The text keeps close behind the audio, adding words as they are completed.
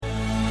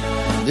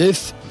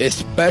This is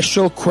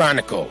Special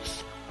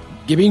Chronicles,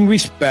 giving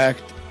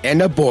respect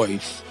and a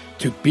voice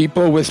to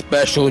people with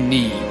special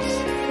needs.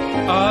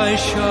 I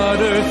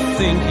shudder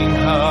thinking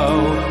how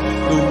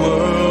the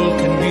world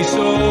can be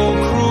so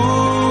cruel.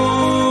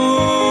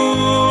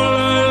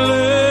 I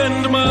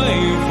lend my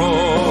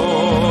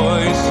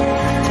voice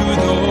to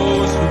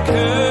those who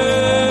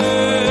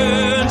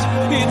can't.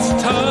 It's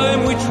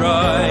time we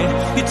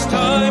try, it's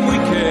time we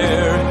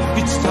care,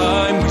 it's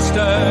time we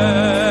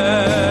stand.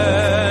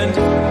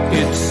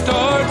 It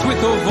starts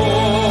with a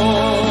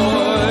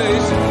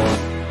voice.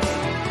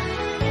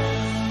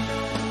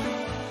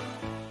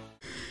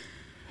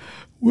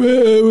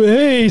 Well,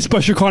 hey,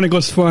 Special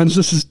Chronicles friends,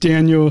 this is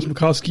Daniel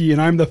Smirkowski,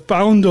 and I'm the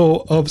founder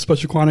of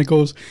Special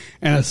Chronicles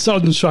and a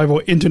Southern Shriver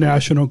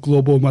International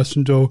Global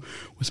Messenger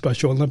with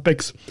Special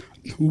Olympics.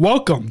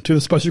 Welcome to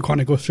the Special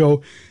Chronicles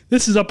show.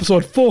 This is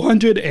episode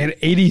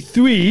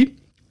 483,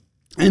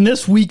 and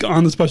this week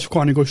on the Special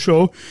Chronicles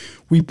show,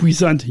 we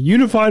present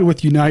Unified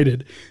with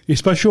United, a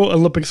Special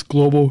Olympics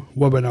Global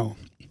webinar.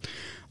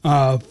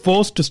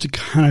 First, just to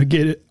kind of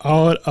get it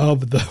out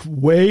of the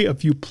way, a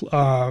few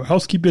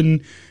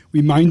housekeeping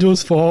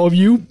reminders for all of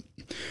you.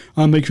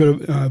 Make sure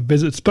to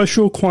visit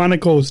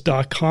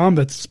specialchronicles.com.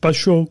 That's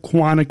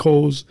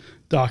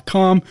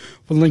specialchronicles.com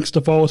for links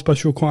to follow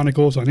Special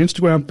Chronicles on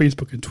Instagram,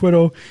 Facebook, and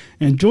Twitter.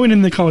 And join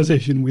in the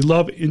conversation. We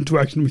love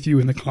interaction with you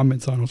in the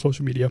comments on our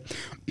social media.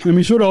 And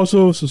be sure to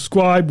also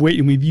subscribe, rate,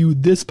 and review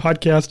this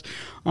podcast,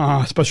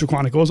 Special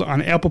Chronicles,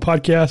 on Apple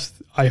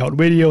Podcasts,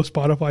 iHeartRadio,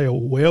 Spotify, or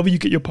wherever you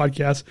get your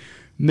podcasts.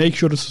 Make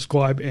sure to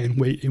subscribe and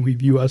rate and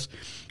review us.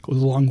 It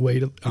goes a long way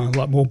to a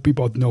lot more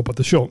people know about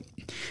the show.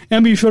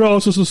 And be sure to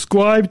also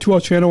subscribe to our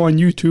channel on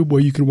YouTube,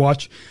 where you can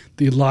watch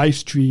the live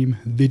stream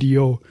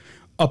video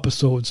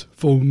episodes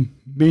for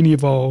many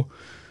of our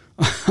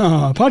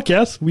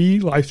podcasts. We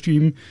live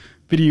stream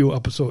video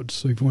episodes.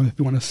 So if you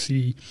want to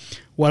see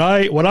what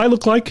I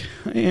look like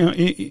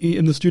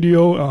in the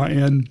studio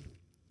and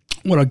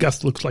what our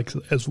guest looks like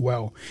as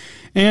well.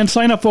 And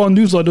sign up for our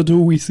newsletter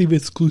to receive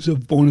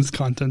exclusive bonus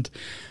content.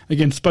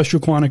 Again,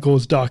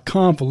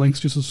 specialchronicles.com for links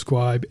to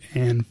subscribe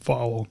and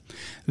follow.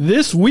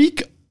 This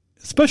week,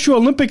 Special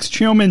Olympics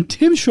Chairman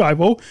Tim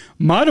Shriver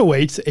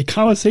moderates a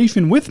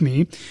conversation with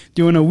me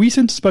during a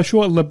recent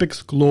Special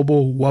Olympics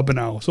Global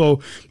webinar.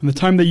 So from the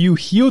time that you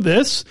hear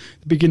this,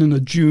 the beginning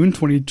of June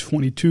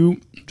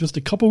 2022, just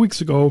a couple weeks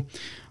ago,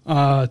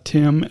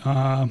 Tim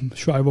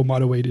Shriver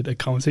moderated a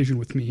conversation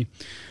with me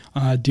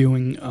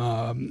during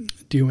the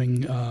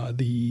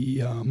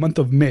month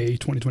of May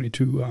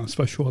 2022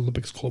 Special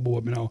Olympics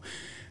Global webinar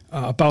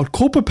about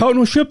corporate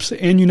partnerships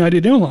and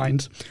United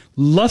Airlines,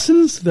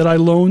 lessons that I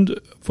learned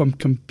from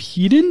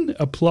competing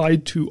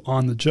applied to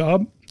on the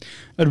job,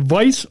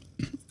 advice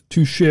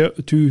to share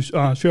to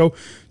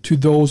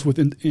those with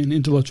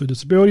intellectual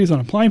disabilities on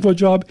applying for a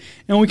job,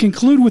 and we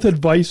conclude with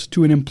advice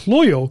to an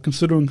employer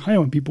considering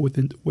hiring people with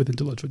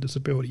intellectual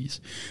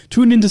disabilities.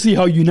 Tune in to see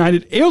how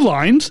United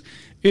Airlines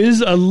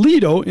is a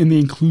leader in the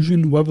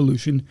inclusion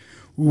revolution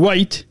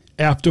right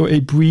after a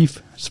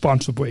brief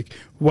sponsor break,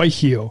 right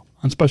here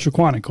on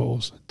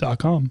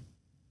specialchronicles.com.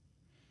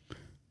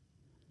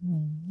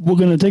 We're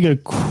going to take a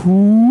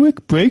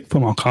quick break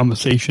from our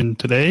conversation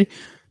today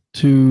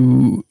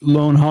to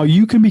learn how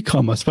you can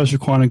become a Special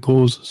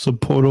Chronicles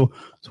supporter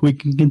so we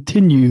can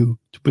continue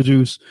to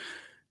produce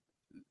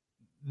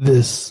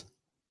this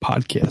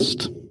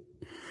podcast.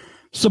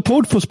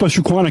 Support for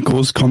Special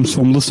Chronicles comes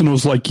from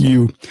listeners like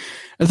you.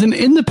 As an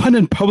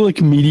independent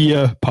public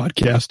media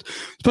podcast,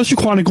 Special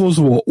Chronicles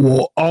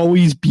will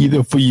always be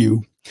there for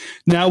you.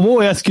 Now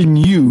we're asking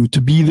you to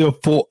be there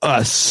for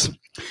us.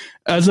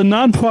 As a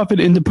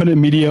nonprofit independent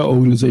media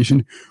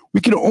organization,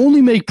 we can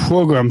only make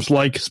programs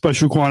like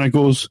Special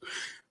Chronicles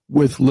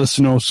with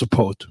listener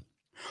support.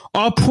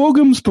 Our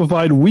programs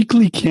provide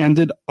weekly,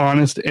 candid,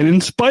 honest, and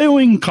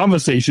inspiring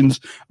conversations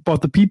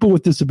about the people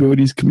with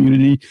disabilities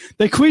community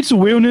that creates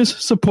awareness,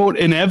 support,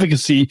 and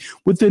advocacy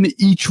within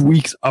each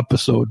week's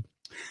episode.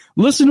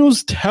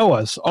 Listeners tell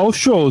us our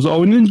shows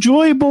are an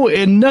enjoyable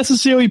and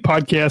necessary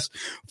podcast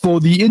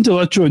for the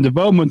intellectual and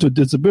developmental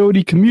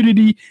disability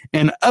community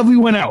and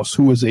everyone else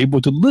who is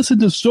able to listen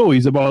to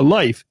stories about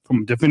life from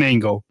a different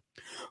angle.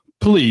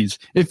 Please,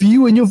 if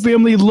you and your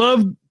family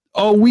love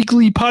our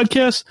weekly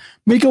podcast,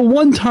 make a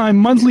one-time,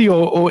 monthly,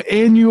 or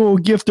annual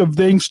gift of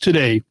thanks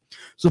today.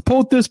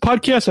 Support this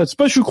podcast at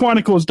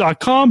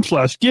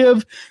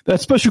specialchronicles.com/give.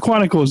 That's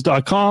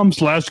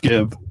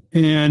specialchronicles.com/give.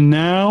 And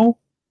now,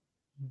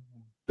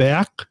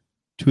 back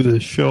to the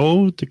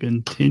show to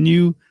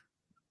continue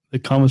the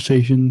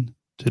conversation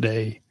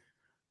today.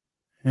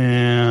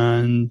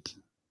 And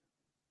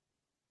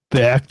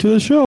back to the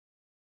show.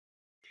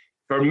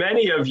 For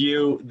many of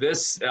you,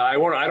 I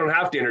don't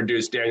have to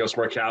introduce Daniel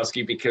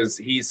Smirkowski because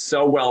he's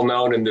so well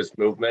known in this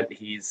movement.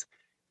 He's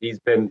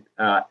done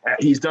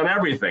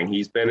everything.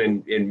 He's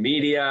been in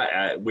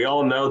media. We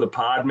all know the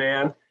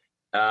Podman.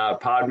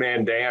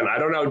 Podman Dan. I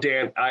don't know,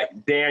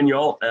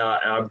 Daniel.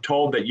 I'm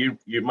told that you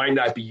might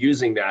not be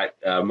using that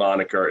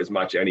moniker as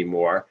much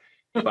anymore,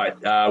 but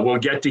we'll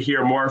get to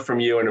hear more from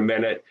you in a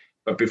minute.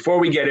 But before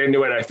we get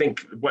into it, I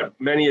think what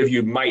many of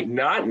you might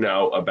not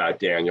know about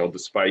Daniel,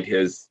 despite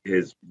his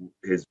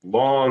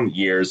long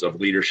years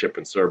of leadership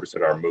and service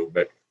in our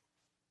movement,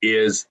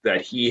 is that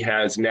he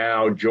has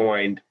now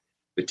joined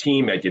the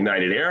team at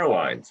United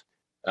Airlines.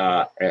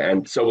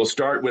 And so we'll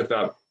start with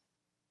a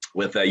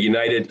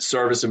United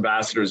Service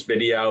Ambassadors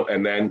video,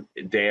 and then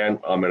Dan,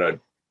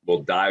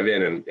 we'll dive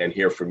in and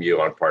hear from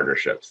you on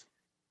partnerships.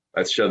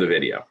 Let's show the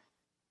video.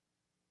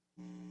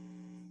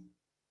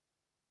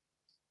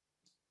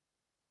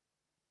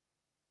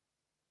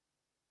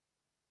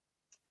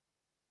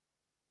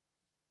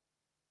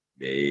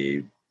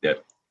 Yep, there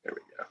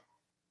we go.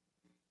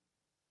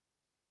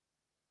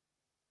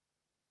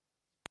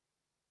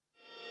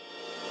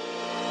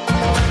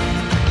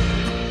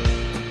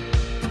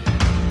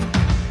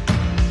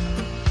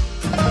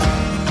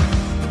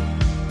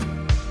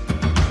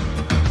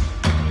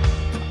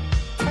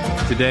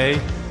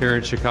 Today, here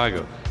in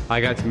Chicago,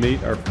 I got to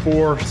meet our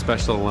 4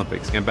 Special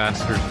Olympics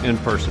ambassadors in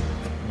person.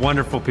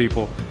 Wonderful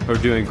people who are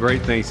doing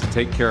great things to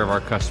take care of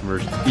our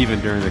customers, even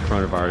during the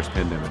coronavirus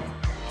pandemic.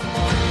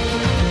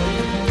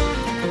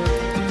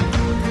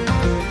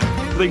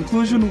 The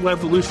Inclusion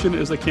Revolution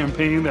is a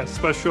campaign that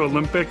Special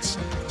Olympics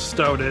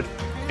started,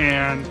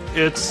 and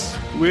it's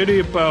really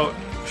about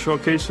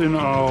showcasing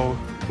our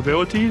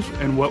abilities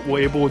and what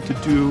we're able to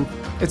do.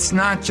 It's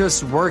not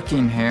just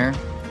working here,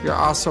 you're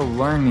also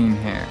learning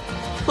here.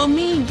 For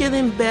me,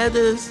 getting better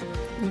is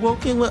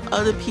working with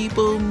other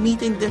people,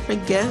 meeting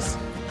different guests,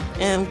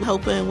 and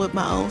helping with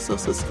my own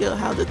social skill,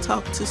 how to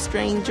talk to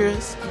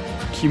strangers.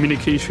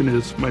 Communication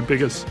is my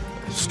biggest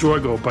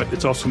struggle, but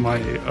it's also my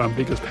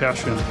biggest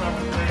passion.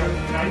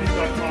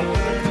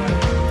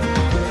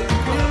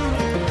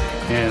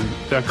 And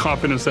that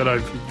confidence that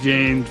I've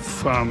gained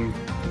from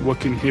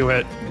working here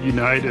at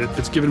United,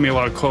 it's given me a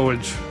lot of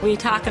courage. We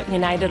talk at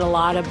United a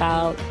lot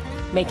about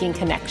making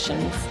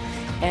connections,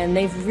 and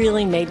they've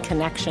really made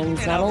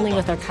connections not only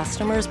with their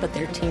customers but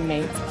their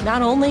teammates.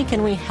 Not only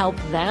can we help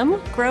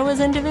them grow as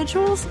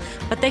individuals,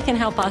 but they can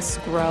help us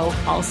grow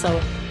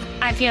also.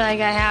 I feel like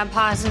I have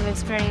positive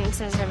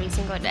experiences every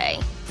single day.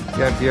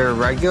 You have your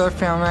regular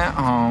family at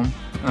home,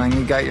 and then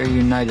you got your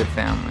United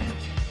family.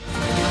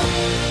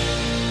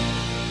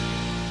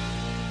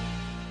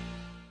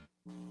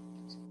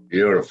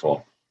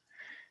 Beautiful.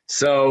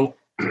 So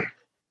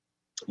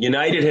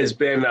United has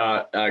been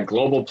a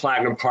global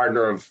platinum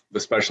partner of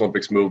the Special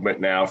Olympics movement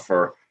now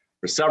for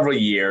several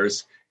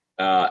years.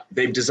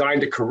 They've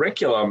designed a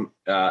curriculum,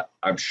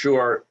 I'm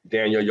sure,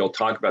 Daniel, you'll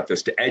talk about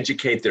this, to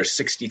educate their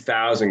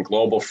 60,000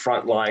 global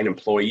frontline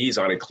employees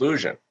on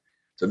inclusion.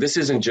 So this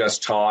isn't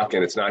just talk,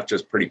 and it's not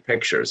just pretty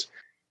pictures.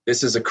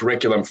 This is a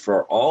curriculum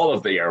for all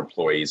of their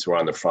employees who are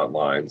on the front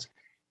lines.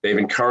 They've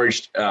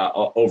encouraged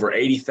over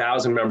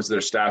 80,000 members of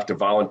their staff to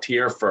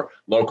volunteer for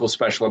local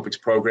Special Olympics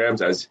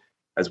programs. As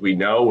we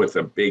know, with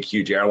a big,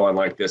 huge airline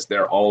like this,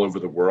 they're all over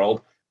the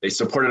world. They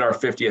supported our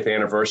 50th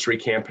anniversary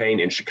campaign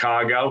in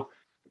Chicago,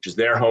 which is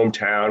their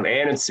hometown,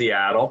 and in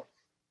Seattle.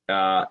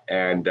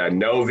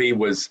 Novi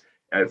was,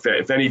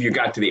 if any of you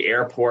got to the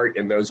airport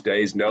in those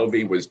days,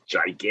 Novi was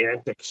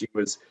gigantic. She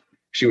was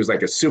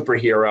like a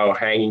superhero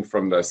hanging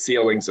from the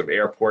ceilings of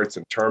airports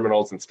and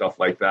terminals and stuff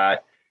like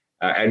that.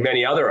 And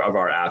many other of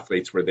our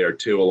athletes were there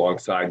too,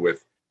 alongside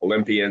with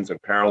Olympians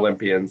and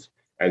Paralympians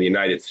and the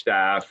United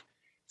staff.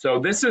 So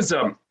this is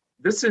a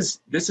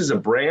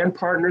brand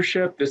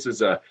partnership. This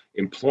is a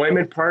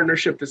employment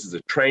partnership. This is a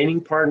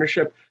training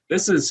partnership.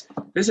 This is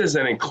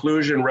an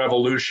inclusion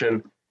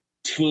revolution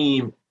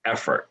team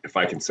effort, if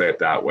I can say it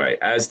that way,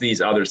 as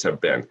these others have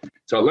been.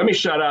 So let me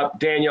shut up,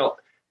 Daniel.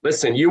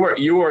 Listen, you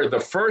were the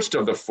first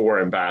of the 4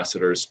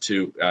 ambassadors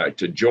to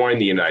join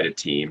the United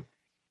team.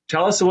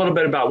 Tell us a little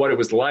bit about what it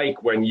was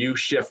like when you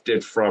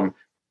shifted from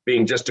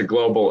being just a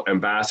global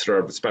ambassador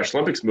of the Special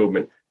Olympics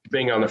movement to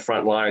being on the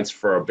front lines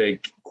for a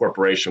big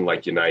corporation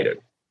like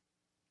United.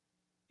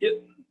 Yeah,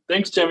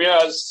 thanks, Tim.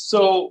 Yeah,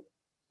 so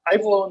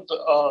I've learned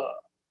a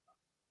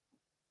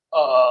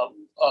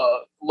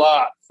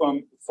lot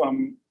from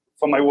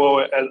my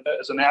role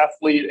as an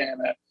athlete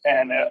and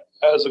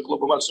as a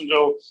global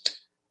messenger,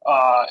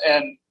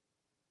 and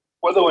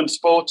whether in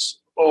sports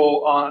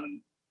or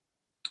on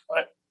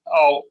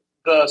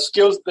the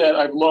skills that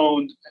I've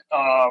learned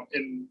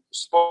in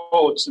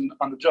sports and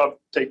on the job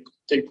take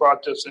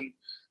practice, and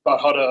about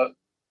how to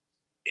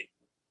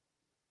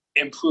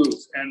improve.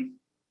 And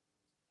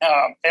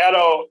at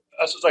our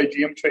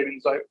SSIGM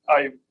trainings,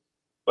 I've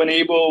been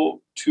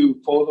able to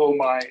follow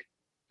my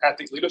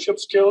athlete leadership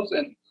skills,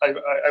 and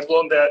I've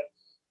learned that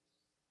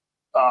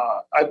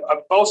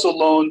I've also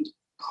learned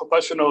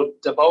professional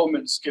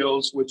development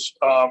skills, which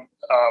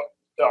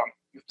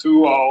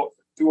through our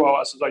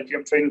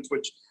SSIGM trainings,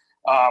 which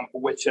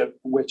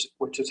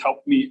has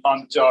helped me on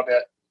the job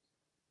at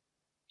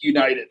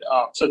United.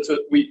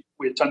 We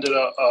attended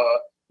a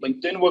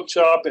LinkedIn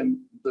workshop, and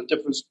the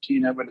difference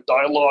between having a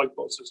dialogue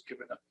versus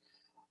giving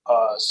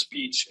a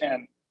speech,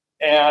 and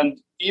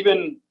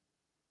even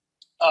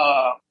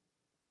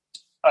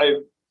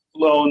I've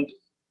learned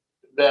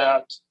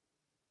that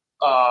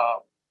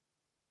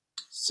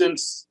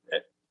since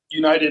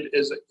United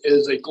is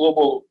a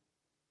global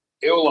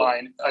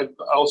airline,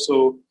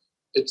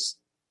 it's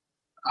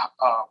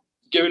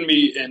given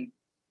me an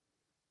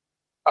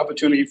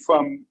opportunity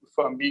from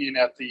being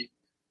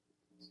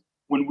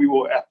when we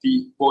were at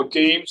the World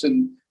Games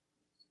in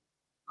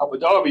Abu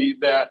Dhabi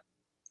that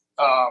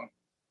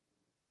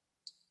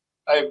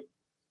I've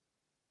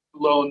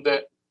learned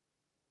that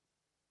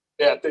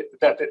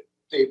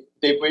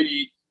they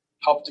really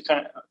helped to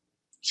kind of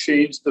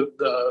change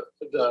the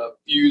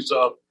views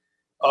of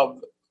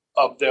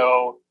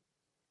their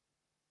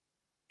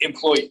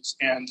employees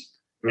and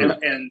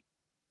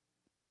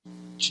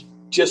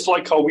just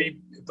like how we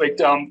break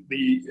down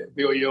the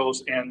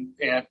videos and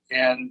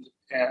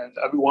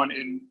everyone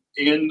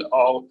in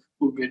our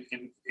movement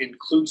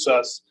includes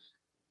us.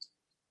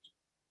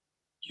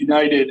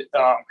 United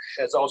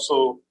has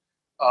also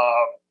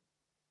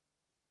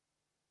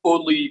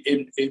fully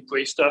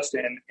embraced us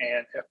and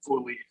have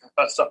fully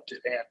accepted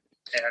and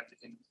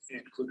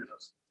included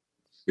us.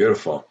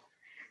 Beautiful.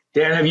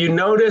 Dan, have you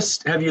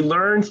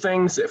learned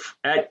things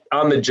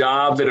on the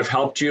job that have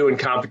helped you in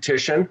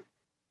competition?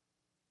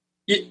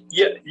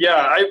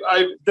 Yeah.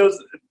 There's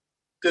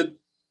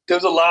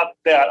a lot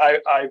that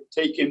I've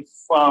taken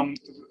from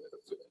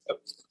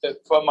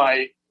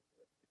my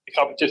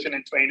competition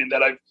and training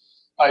that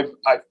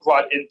I've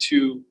brought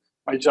into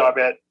my job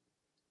at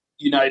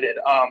United.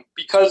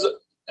 Because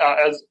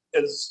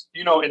as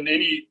you know, in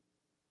any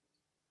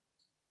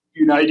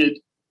United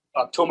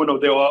terminal,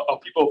 there are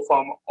people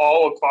from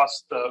all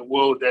across the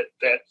world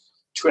that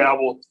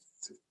travel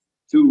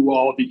through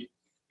all the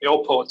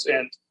airports,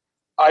 and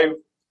I've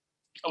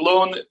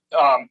learned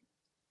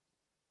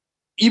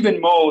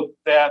even more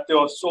that there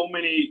are so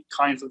many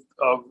kinds of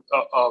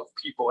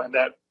people, and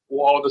that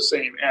we're all the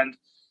same. And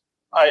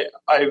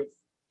I've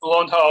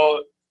learned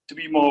how to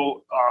be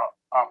more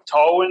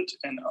tolerant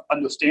and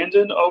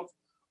understanding of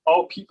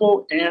all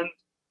people, and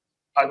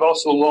I've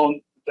also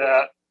learned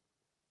that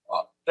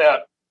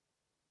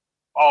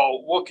our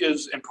work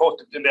is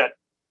important, and that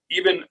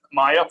even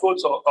my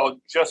efforts are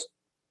just,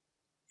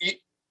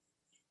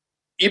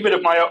 even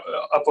if my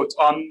efforts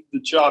on the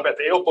job at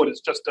the airport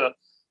is just to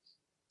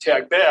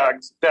tag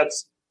bags,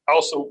 that's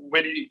also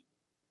really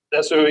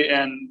necessary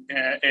and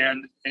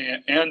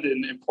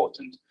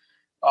important.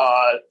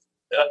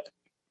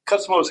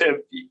 Customers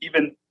have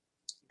even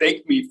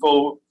thanked me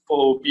for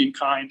being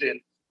kind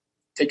and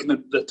taking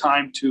the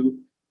time to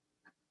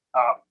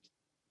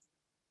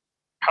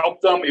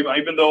help them,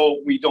 even though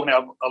we don't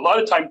have a lot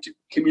of time to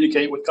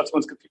communicate with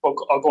customers because people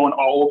are going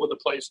all over the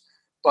place.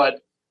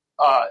 But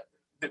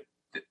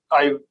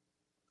I've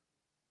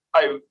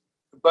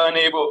been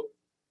able,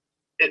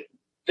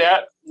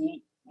 that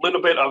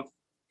little bit of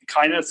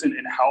kindness and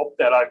help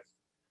that I've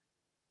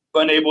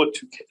been able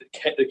to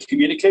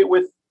communicate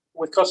with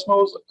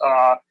customers,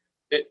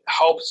 it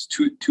helps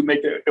to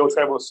make their air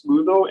travel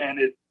smoother, and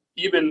it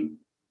even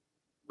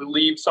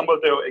relieves some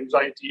of their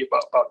anxiety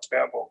about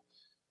travel.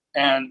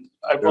 And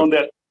I've learned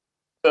that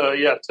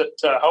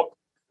to help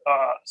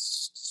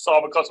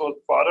solve a customer's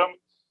problem,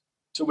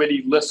 to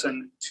really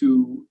listen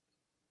to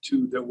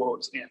their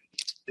words and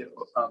their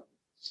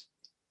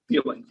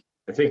feelings.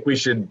 I think we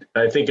should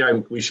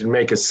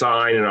make a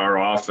sign in our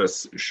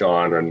office,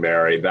 Sean and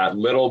Mary, that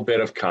little bit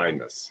of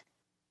kindness.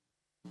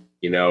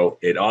 You know,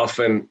 it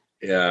often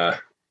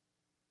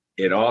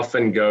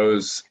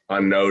goes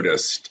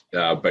unnoticed.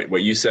 But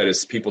what you said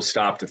is people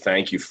stop to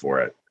thank you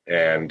for it,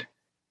 and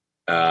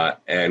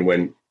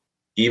when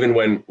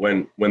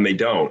they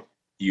don't,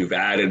 you've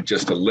added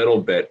just a little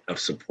bit of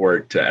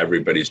support to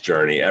everybody's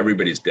journey.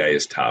 Everybody's day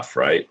is tough,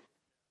 right?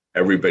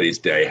 Everybody's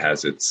day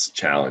has its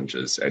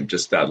challenges, and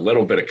just that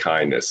little bit of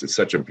kindness is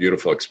such a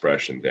beautiful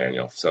expression,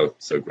 Daniel. So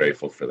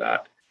grateful for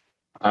that.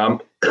 I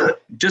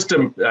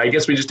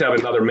guess we just have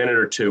another minute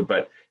or two,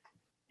 but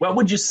what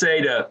would you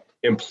say to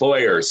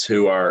employers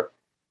who are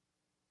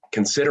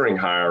considering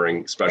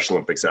hiring Special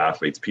Olympics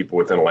athletes, people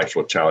with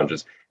intellectual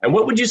challenges? And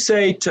what would you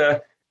say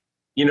to,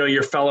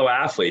 your fellow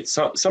athletes?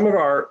 Some of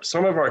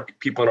our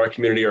people in our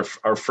community are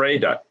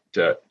afraid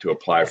to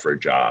apply for a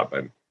job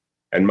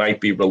and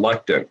might be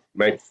reluctant,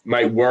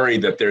 might worry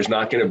that there's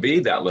not going to be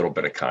that little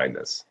bit of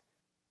kindness,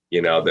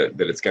 that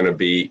it's going to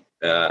be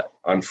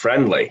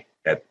unfriendly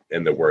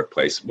in the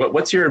workplace.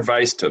 What's your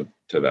advice to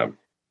them?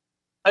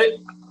 I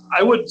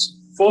would,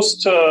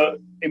 first to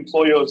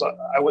employers,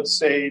 I would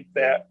say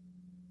that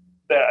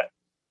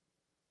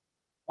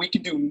we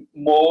can do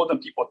more than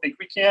people think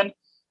we can.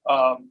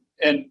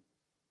 And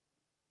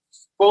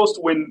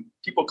first, when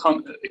people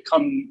come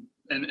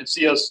and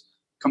see us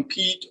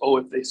compete, or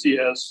if they see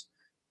us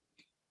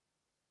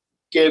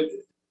give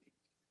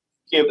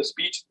a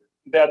speech,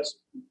 that's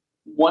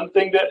one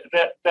thing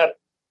that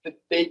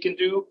they can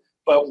do.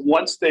 But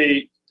once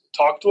they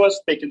talk to us,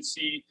 they can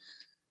see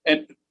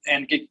and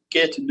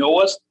get to know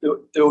us.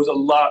 There was a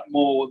lot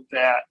more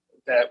that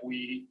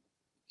we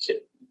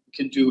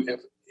can do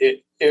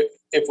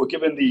if we're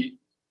given the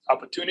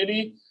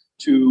opportunity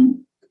to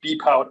be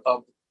part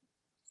of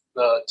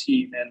the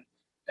team,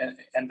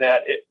 and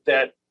that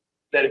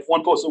if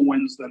one person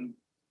wins, then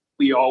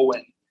we all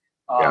win.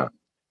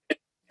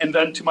 And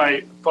then to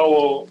my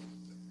fellow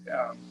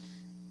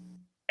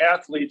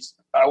athletes,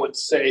 I would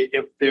say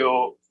if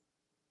they'll,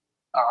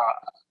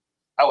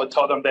 I would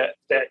tell them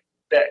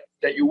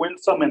that you win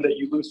some and that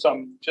you lose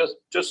some.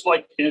 Just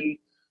like in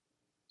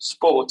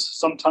sports,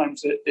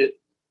 sometimes it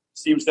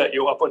seems that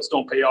your efforts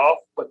don't pay off,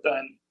 but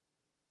then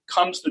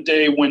comes the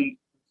day when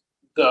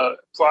the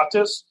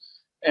practice,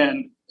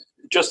 and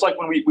just like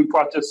when we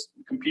practice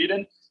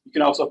competing, you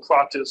can also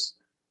practice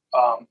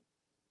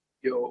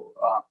your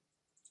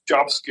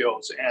job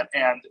skills,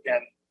 and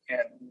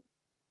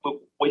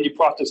when you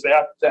practice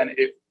that, then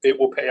it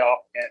will pay off,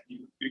 and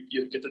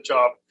you get the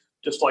job.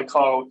 Just like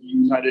how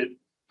United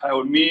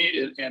hired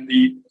me and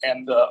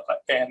the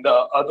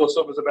other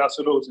service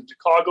ambassadors in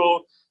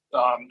Chicago,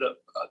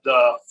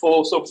 the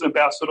full service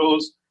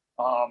ambassadors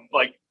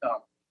like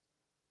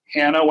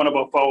Hannah, one of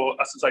our fellow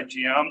SSI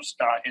GMs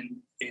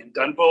in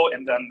Denver,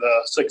 and then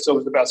the 6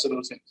 service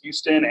ambassadors in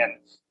Houston,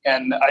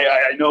 and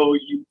I know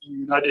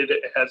United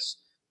has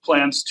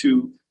plans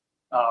to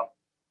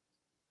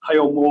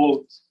hire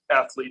more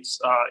athletes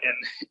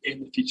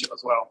in the future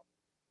as well.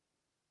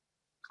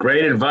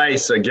 Great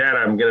advice. Again,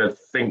 I'm going to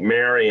think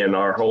Mary and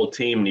our whole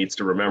team needs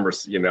to remember,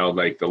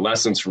 like the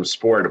lessons from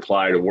sport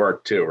apply to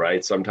work too,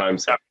 right?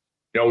 Sometimes you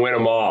don't win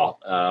them all,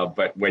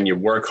 but when you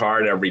work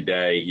hard every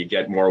day, you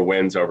get more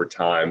wins over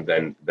time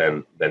than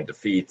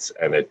defeats.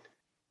 And it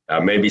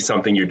maybe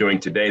something you're doing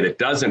today that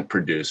doesn't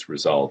produce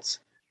results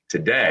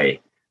today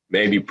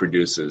maybe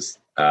produces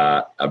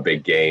a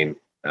big gain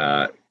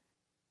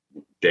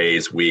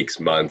days, weeks,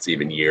 months,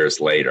 even years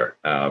later.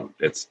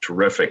 It's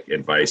terrific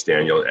advice,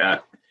 Daniel.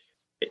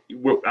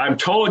 I'm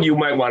told you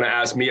might want to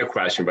ask me a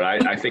question, but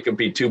I think it'd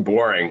be too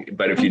boring.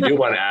 But if you do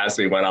want to ask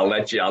me one, I'll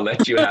let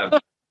you have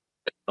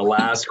the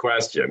last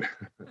question.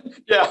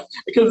 Yeah,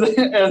 because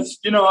as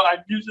you know,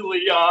 I'm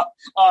usually on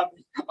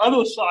the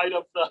other side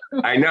of the.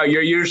 I know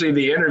you're usually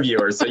the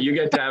interviewer, so you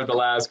get to have the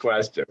last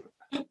question.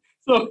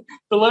 So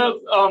the last,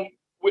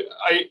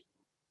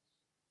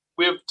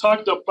 we've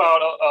talked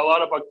about a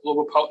lot about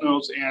global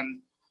partners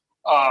and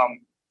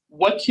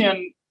what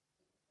can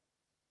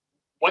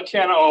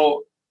our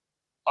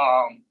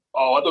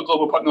other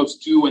global partners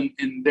do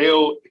in their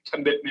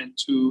commitment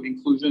to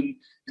inclusion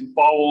and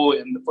follow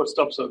in the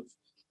footsteps of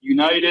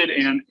United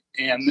and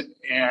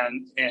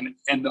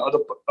the other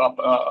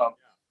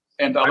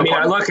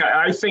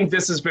I think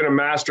this has been a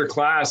master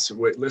class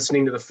with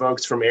listening to the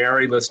folks from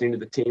ARI, listening to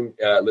the team,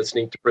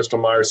 listening to Bristol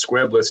Myers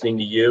Squibb, listening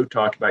to you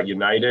talk about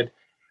United.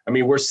 I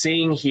mean, we're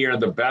seeing here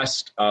the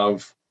best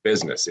of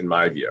business, in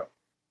my view.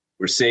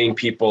 We're seeing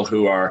people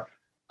who are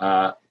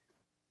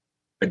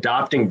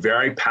adopting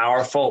very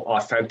powerful,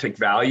 authentic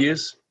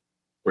values.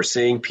 We're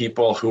seeing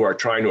people who are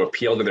trying to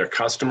appeal to their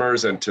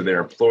customers and to their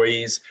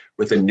employees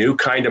with a new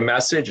kind of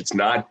message. It's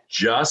not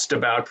just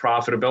about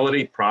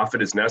profitability.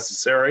 Profit is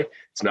necessary.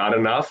 It's not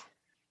enough.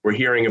 We're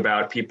hearing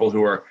about people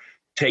who are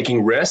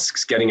taking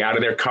risks, getting out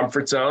of their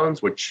comfort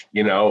zones, which,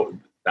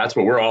 that's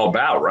what we're all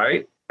about,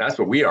 right? That's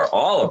what we are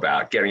all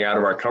about, getting out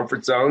of our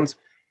comfort zones.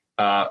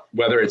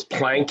 Whether it's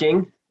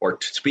planking or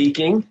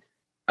speaking,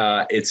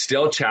 it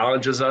still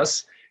challenges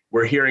us.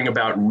 We're hearing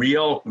about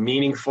real,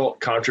 meaningful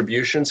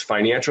contributions,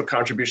 financial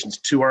contributions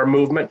to our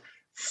movement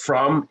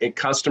from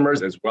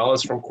customers as well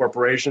as from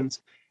corporations.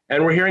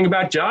 And we're hearing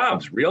about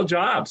jobs, real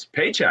jobs,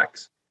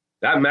 paychecks.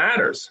 That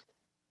matters.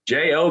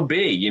 JOB,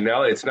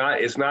 it's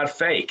not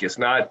fake. It's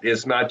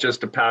not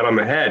just a pat on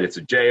the head. It's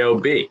a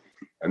JOB.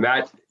 And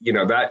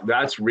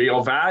that's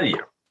real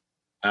value.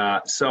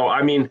 So,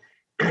 I mean,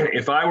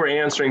 if I were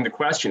answering the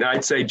question,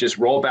 I'd say just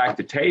roll back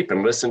the tape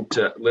and listen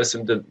to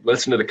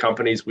the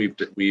companies we've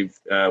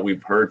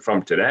heard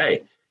from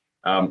today,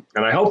 and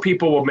I hope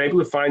people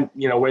will find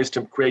ways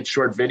to create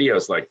short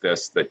videos like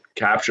this that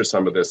capture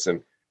some of this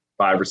in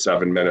 5 or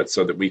 7 minutes,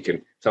 so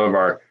that some of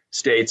our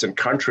states and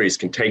countries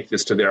can take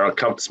this to their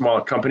small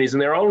companies in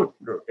their own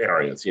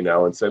areas,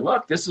 and say,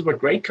 look, this is what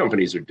great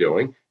companies are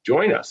doing.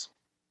 Join us.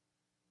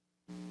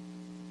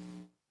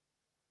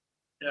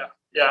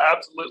 Yeah,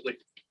 absolutely.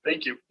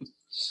 Thank you.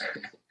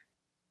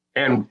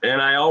 And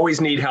I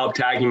always need help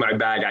tagging my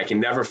bag. I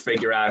can never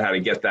figure out how to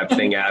get that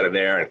thing out of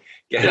there and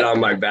get it on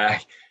my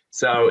back.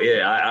 So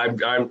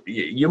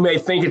you may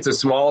think it's a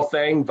small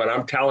thing, but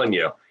I'm telling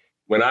you,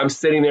 when I'm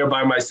sitting there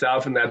by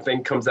myself and that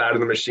thing comes out of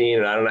the machine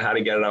and I don't know how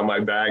to get it on my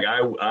bag,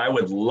 I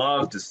would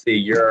love to see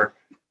your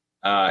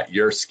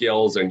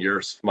skills and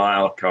your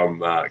smile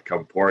come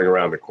pouring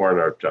around the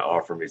corner to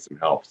offer me some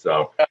help.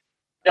 So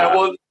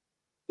well,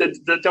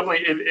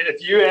 definitely.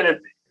 If you and if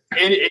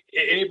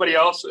anybody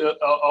else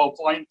are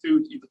flying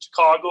through either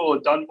Chicago or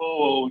Denver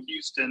or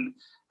Houston,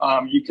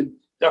 you can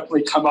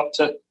definitely come up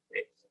to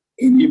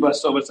any of our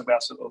service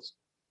ambassadors.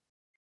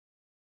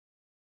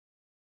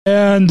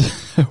 And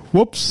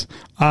whoops,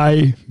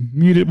 I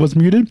was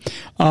muted.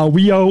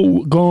 We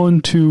are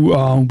going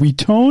to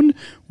return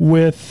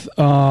with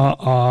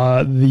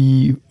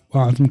the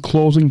some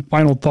closing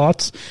final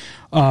thoughts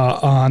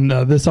on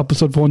this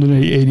episode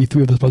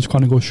 483 of the Special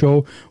Chronicles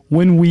show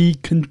when we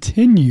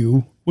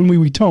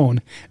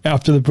return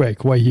after the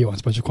break right here on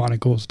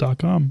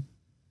SpecialChronicles.com.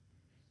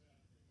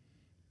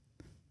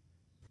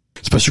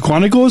 Special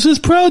Chronicles is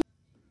proud.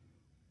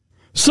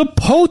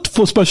 Support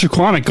for Special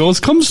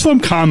Chronicles comes from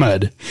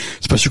ComEd.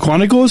 Special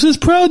Chronicles is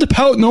proud to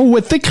partner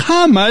with the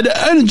ComEd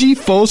Energy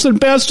Force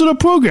Ambassador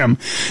Program.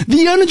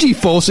 The Energy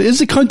Force is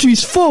the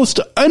country's first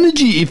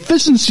energy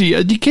efficiency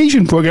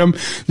education program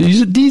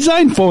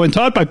designed for and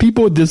taught by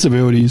people with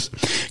disabilities.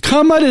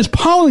 ComEd is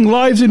powering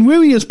lives and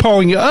really is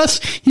powering us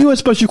here at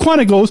Special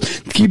Chronicles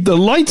to keep the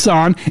lights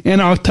on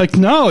and our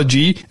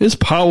technology is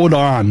powered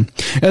on.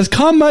 As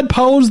ComEd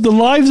powers the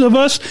lives of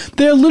us,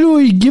 they're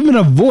literally giving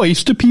a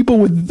voice to people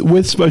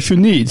with special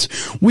needs.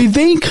 We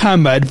thank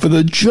ComEd for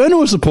the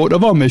generous support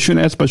of our mission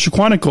at Special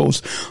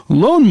Chronicles.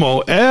 Learn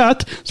more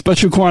at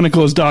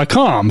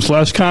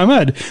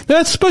specialchronicles.com/ComEd.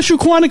 That's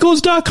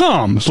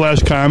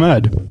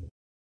specialchronicles.com/ComEd.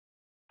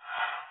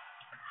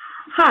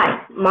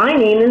 Hi, my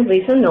name is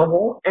Lisa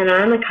Noble, and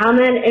I'm a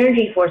ComEd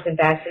Energy Force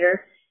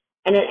Ambassador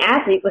and an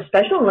athlete with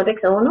Special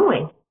Olympics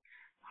Illinois.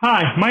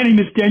 Hi, my name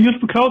is Daniel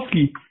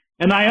Spakowski,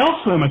 and I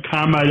also am a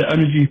ComEd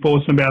Energy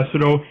Force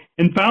Ambassador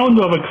and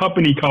founder of a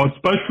company called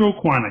Special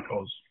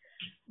Chronicles.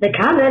 The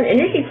ComEd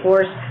Energy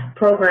Force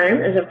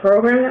program is a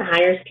program that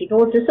hires people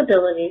with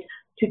disabilities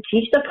to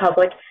teach the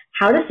public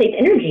how to save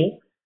energy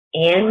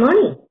and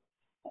money.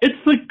 It's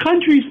the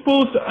country's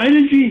first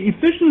energy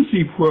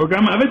efficiency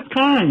program of its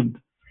kind.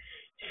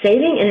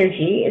 Saving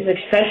energy is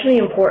especially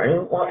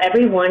important while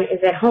everyone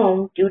is at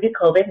home due to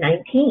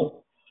COVID-19.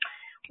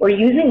 We're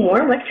using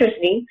more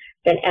electricity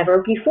than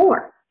ever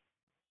before.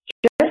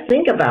 Just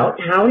think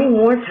about how many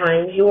more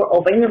times you are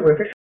opening the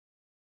refrigerator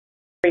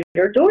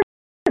door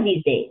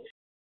these days.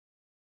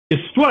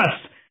 You're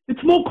stressed.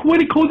 It's more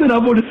critical than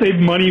ever to save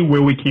money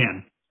where we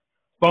can.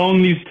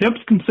 Following these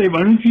tips can save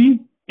energy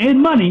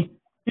and money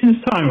in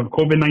this time of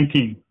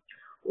COVID-19.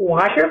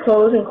 Wash your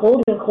clothes in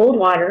cold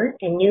water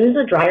and use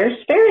the dryer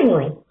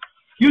sparingly.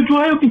 Your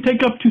dryer can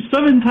take up to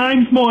 7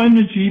 times more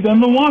energy than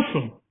the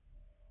washer.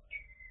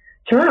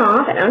 Turn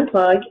off and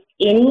unplug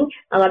any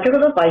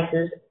electrical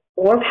devices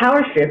or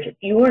power strips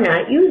you are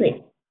not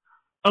using.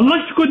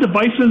 Electrical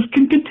devices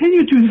can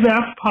continue to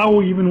zap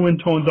power even when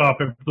turned off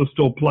if they're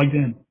still plugged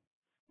in.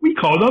 We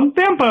call them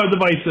vampire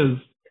devices.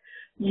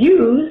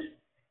 Use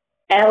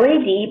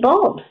LED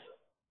bulbs.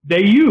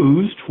 They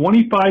use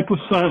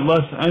 25%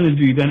 less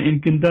energy than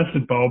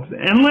incandescent bulbs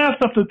and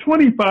last up to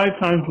 25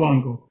 times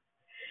longer,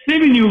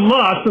 saving you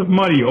lots of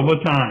money over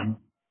time.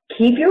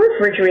 Keep your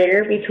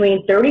refrigerator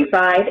between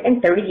 35 and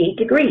 38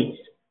 degrees.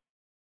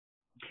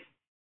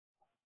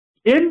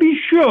 And be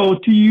sure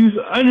to use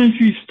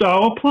Energy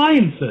Star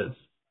appliances.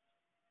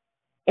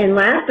 And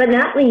last but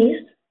not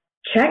least,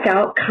 check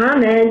out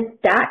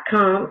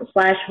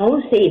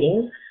ComEd.com/home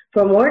savings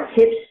for more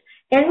tips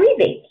and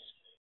rebates.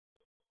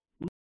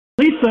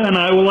 Lisa and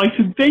I would like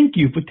to thank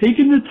you for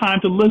taking the time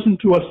to listen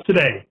to us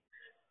today.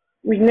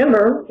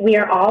 Remember, we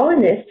are all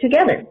in this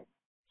together.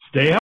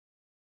 Stay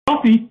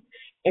healthy.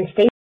 And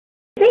stay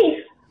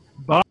safe.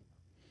 Bye.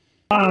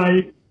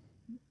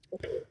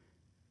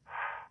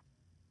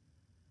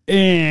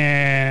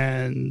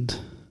 And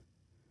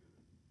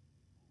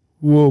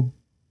we're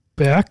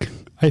back,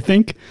 I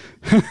think.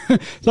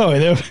 Sorry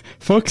there,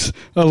 folks.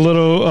 A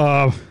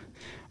little...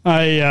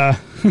 I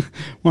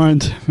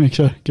wanted to make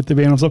sure I get the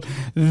band up.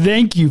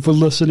 Thank you for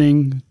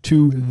listening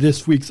to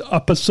this week's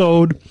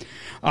episode.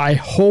 I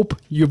hope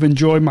you've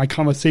enjoyed my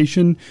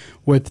conversation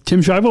with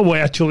Tim Shriver.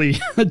 Well, actually,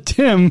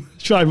 Tim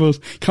Shriver's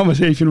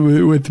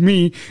conversation with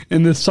me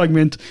in this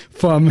segment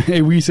from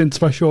a recent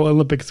Special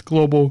Olympics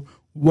Global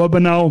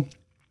webinar.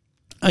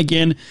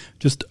 Again,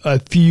 just a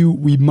few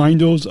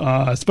reminders.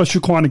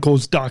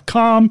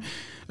 SpecialChronicles.com.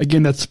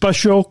 Again, that's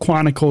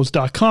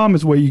SpecialChronicles.com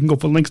is where you can go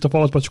for links to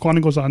follow Special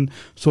Chronicles on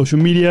social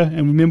media.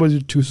 And remember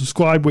to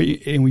subscribe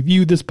and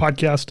review this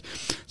podcast,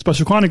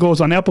 Special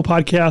Chronicles, on Apple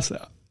Podcasts,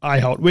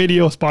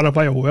 iHeartRadio,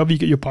 Spotify, or wherever you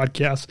get your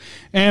podcasts.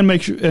 And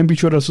be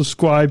sure to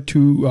subscribe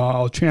to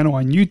our channel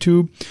on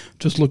YouTube.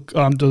 Just look,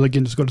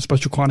 just go to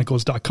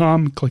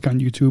SpecialChronicles.com, click on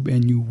YouTube,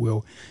 and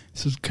you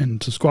can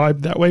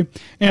subscribe that way.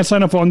 And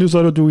sign up for our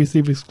newsletter to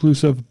receive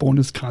exclusive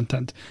bonus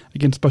content.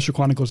 Again,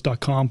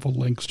 SpecialChronicles.com for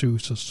links to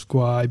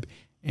subscribe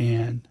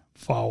and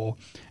follow.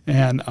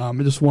 And I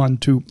just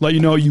want to let you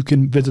know you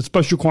can visit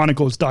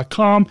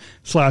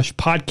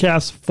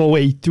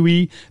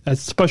specialchronicles.com/podcast483.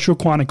 That's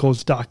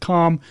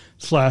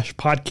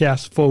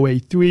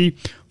specialchronicles.com/podcast483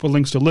 for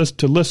links to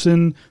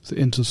listen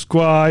and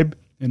subscribe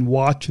and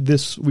watch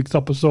this week's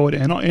episode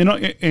and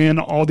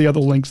all the other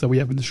links that we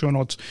have in the show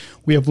notes.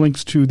 We have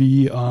links to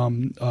the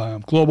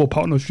global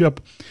partnership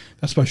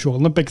that Special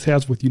Olympics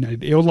has with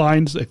United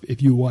Airlines.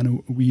 If you want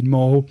to read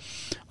more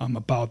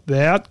about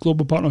that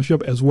global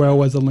partnership, as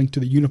well as a link to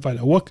the Unified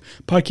at Work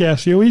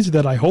podcast series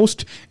that I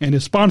host and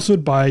is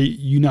sponsored by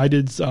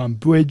United's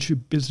Bridge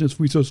Business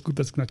Resource Group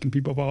that's connecting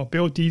people of all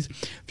abilities.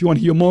 If you want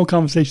to hear more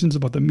conversations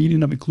about the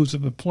meaning of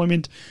inclusive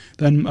employment,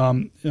 then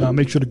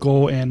make sure to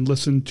go and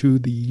listen to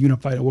the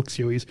Unified at Work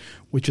series,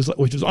 which is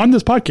on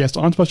this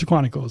podcast on Special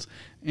Chronicles,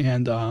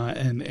 and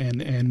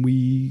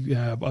we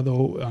have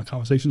other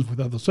conversations with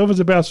other service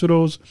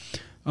ambassadors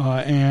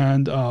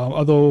and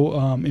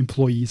other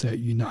employees at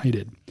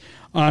United.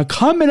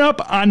 Coming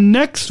up on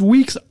next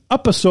week's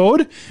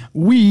episode,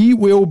 we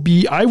will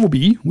be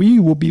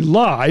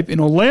live in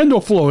Orlando,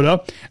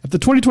 Florida at the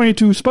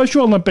 2022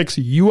 Special Olympics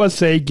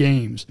USA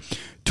Games.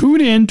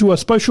 Tune in to a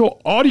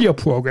special audio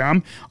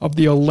program of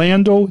the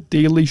Orlando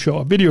Daily Show,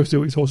 a video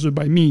series hosted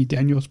by me,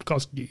 Daniel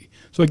Spikowski.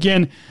 So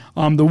again,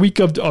 the week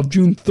of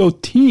June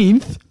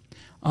 13th,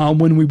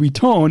 when we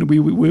return, we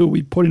will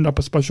be putting up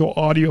a special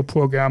audio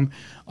program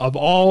of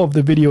all of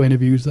the video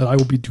interviews that I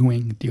will be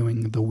doing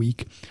during the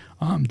week,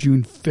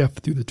 June 5th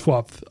through the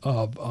 12th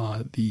of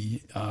the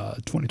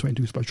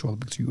 2022 Special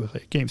Olympics USA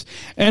Games.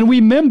 And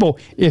remember,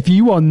 if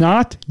you are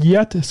not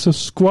yet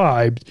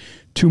subscribed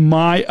to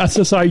my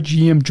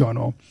SSIGM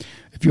Journal,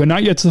 if you are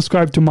not yet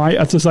subscribed to my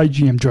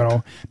SSIGM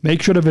Journal,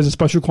 make sure to visit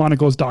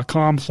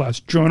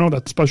specialchronicles.com/journal.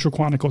 That's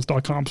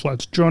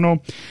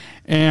specialchronicles.com/journal.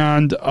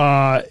 And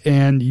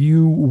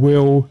you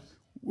will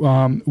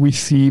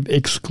receive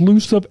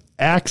exclusive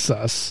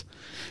access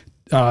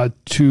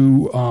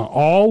to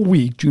all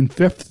week, June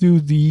 5th through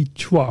the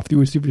 12th. You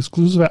receive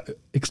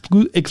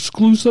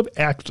exclusive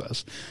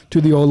access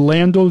to the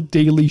Orlando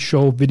Daily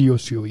Show video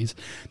series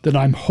that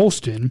I'm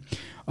hosting,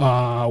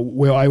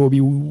 where I will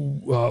be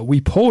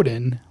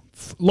reporting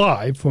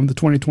live from the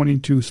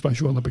 2022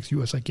 Special Olympics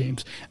USA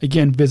Games.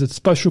 Again, visit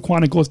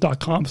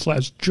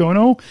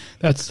specialchronicles.com/journal.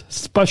 That's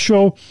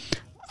special.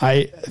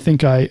 I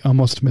think I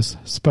almost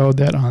misspelled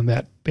that on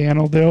that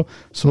panel there,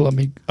 so let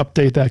me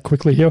update that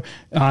quickly here.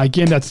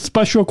 Again, that's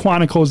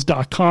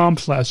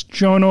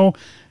specialchronicles.com/journal,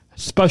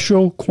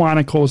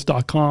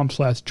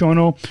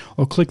 specialchronicles.com/journal,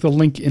 or click the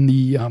link in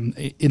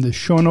the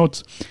show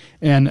notes,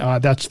 and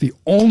that's the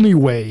only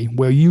way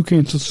where you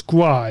can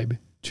subscribe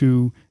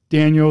to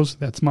Daniel's,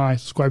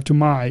 subscribe to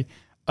my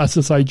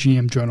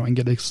SSIGM Journal and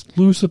get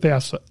exclusive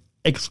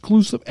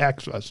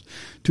access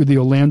to the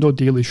Orlando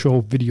Daily Show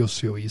video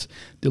series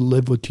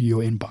delivered to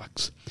your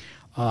inbox.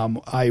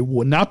 I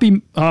will not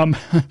be,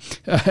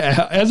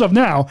 as of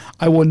now,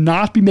 I will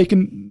not be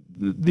making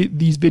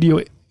these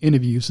video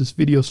interviews, this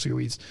video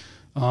series,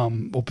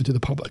 open to the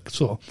public.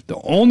 So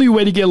the only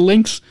way to get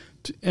links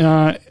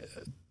and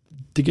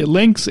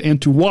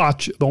to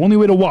watch, the only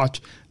way to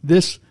watch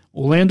this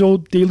Orlando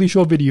Daily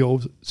Show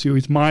video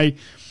series, the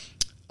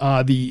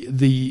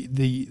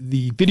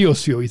video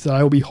series that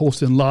I will be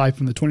hosting live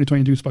from the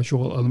 2022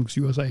 Special Olympics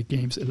USA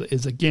Games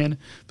is again,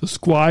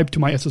 subscribe to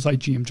my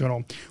SSIGM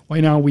Journal.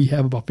 Right now we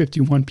have about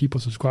 51 people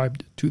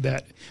subscribed to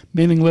that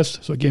mailing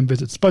list. So again,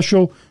 visit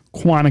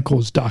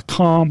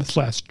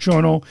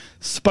specialchronicles.com/journal,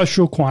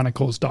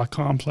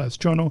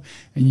 specialchronicles.com/journal,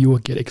 and you will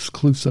get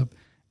exclusive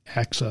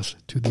access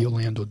to the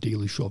Orlando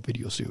Daily Show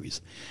video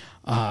series.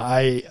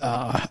 I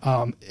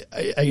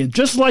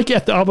just like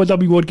at the Abu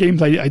Dhabi World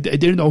Games, I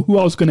didn't know who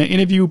I was going to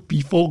interview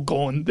before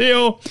going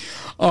there,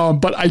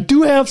 but I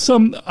do have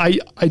some.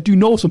 I do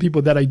know some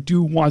people that I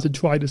do want to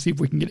try to see if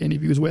we can get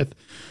interviews with.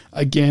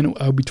 Again,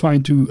 I'll be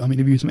trying to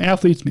interview some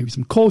athletes, maybe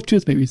some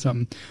coaches, maybe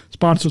some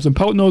sponsors and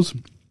partners.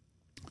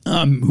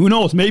 Who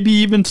knows? Maybe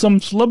even some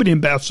celebrity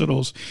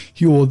ambassadors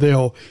here or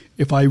there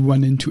if I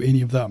run into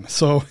any of them.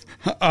 So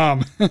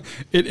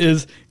it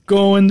is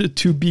going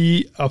to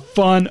be a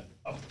fun.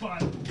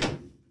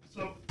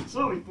 So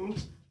sorry,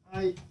 folks.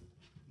 I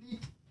need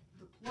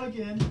to plug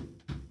in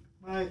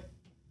my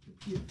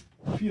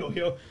computer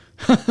here.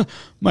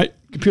 My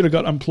computer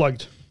got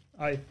unplugged.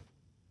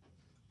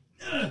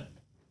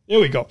 There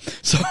we go.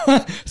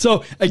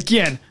 So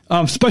again,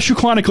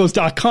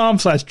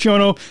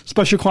 specialchronicles.com/journal,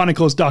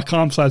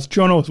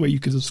 specialchronicles.com/journal is where you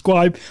can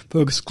subscribe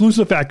for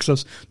exclusive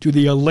access to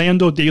the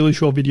Orlando Daily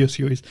Show video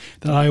series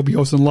that I will be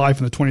hosting live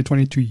from the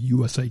 2022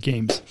 USA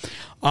Games.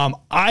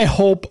 I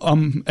hope,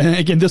 and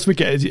again, this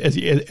week, as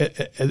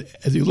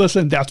you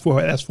listen, that's where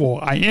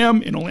I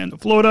am in Orlando,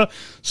 Florida.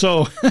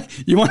 So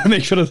you want to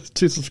make sure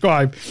to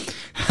subscribe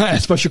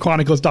at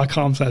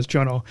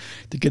specialchronicles.com/journal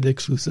to get the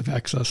exclusive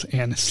access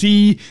and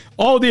see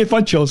all the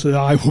adventures that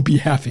I will be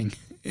having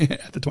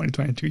at the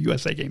 2022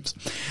 USA Games.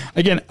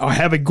 Again,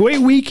 have a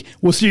great week.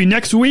 We'll see you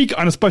next week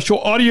on a special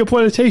audio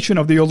presentation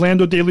of the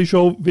Orlando Daily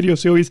Show video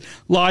series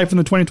live from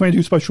the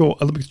 2022 Special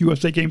Olympics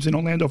USA Games in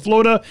Orlando,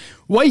 Florida,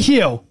 right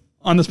here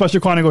on the Special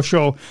Chronicles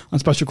Show on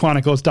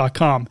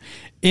specialchronicles.com.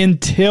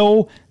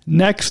 Until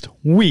next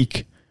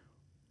week,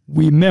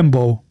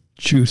 remember,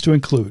 choose to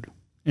include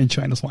in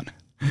China's one.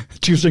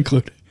 Choose to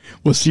include.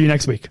 We'll see you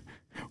next week.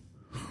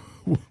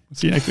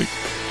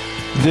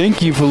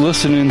 Thank you for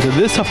listening to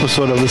this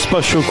episode of the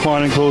Special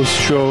Chronicles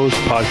Shows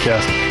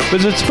podcast.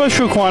 Visit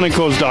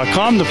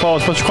SpecialChronicles.com to follow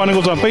Special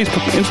Chronicles on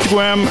Facebook,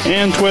 Instagram,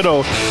 and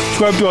Twitter.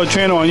 Subscribe to our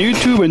channel on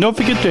YouTube, and don't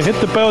forget to hit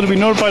the bell to be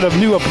notified of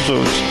new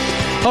episodes.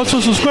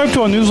 Also, subscribe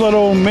to our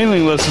newsletter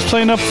mailing list to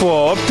sign up for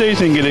our updates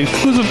and get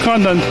exclusive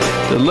content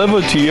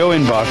delivered to your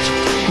inbox.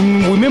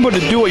 Remember to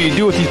do what you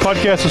do with these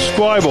podcasts.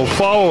 Subscribe or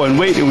follow and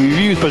rate and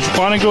review Special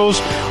Chronicles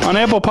on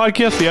Apple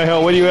Podcasts, the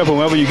iHeartRadio app, or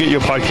wherever you get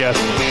your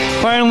podcasts.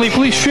 Finally,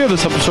 please share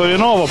this episode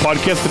and all of our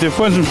podcasts with your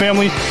friends and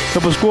family.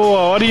 Help us grow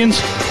our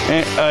audience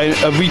and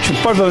reach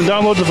 5,000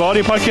 downloads of our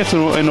audio podcasts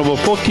and over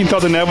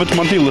 14,000 average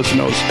monthly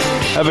listeners.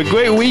 Have a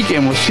great week,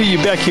 and we'll see you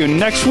back here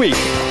next week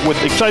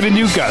with exciting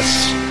new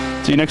guests.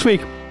 See you next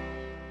week.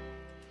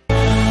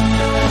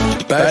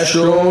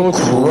 Special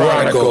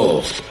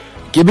Chronicles,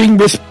 giving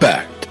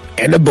respect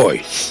and a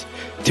voice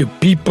to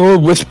people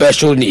with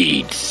special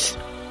needs.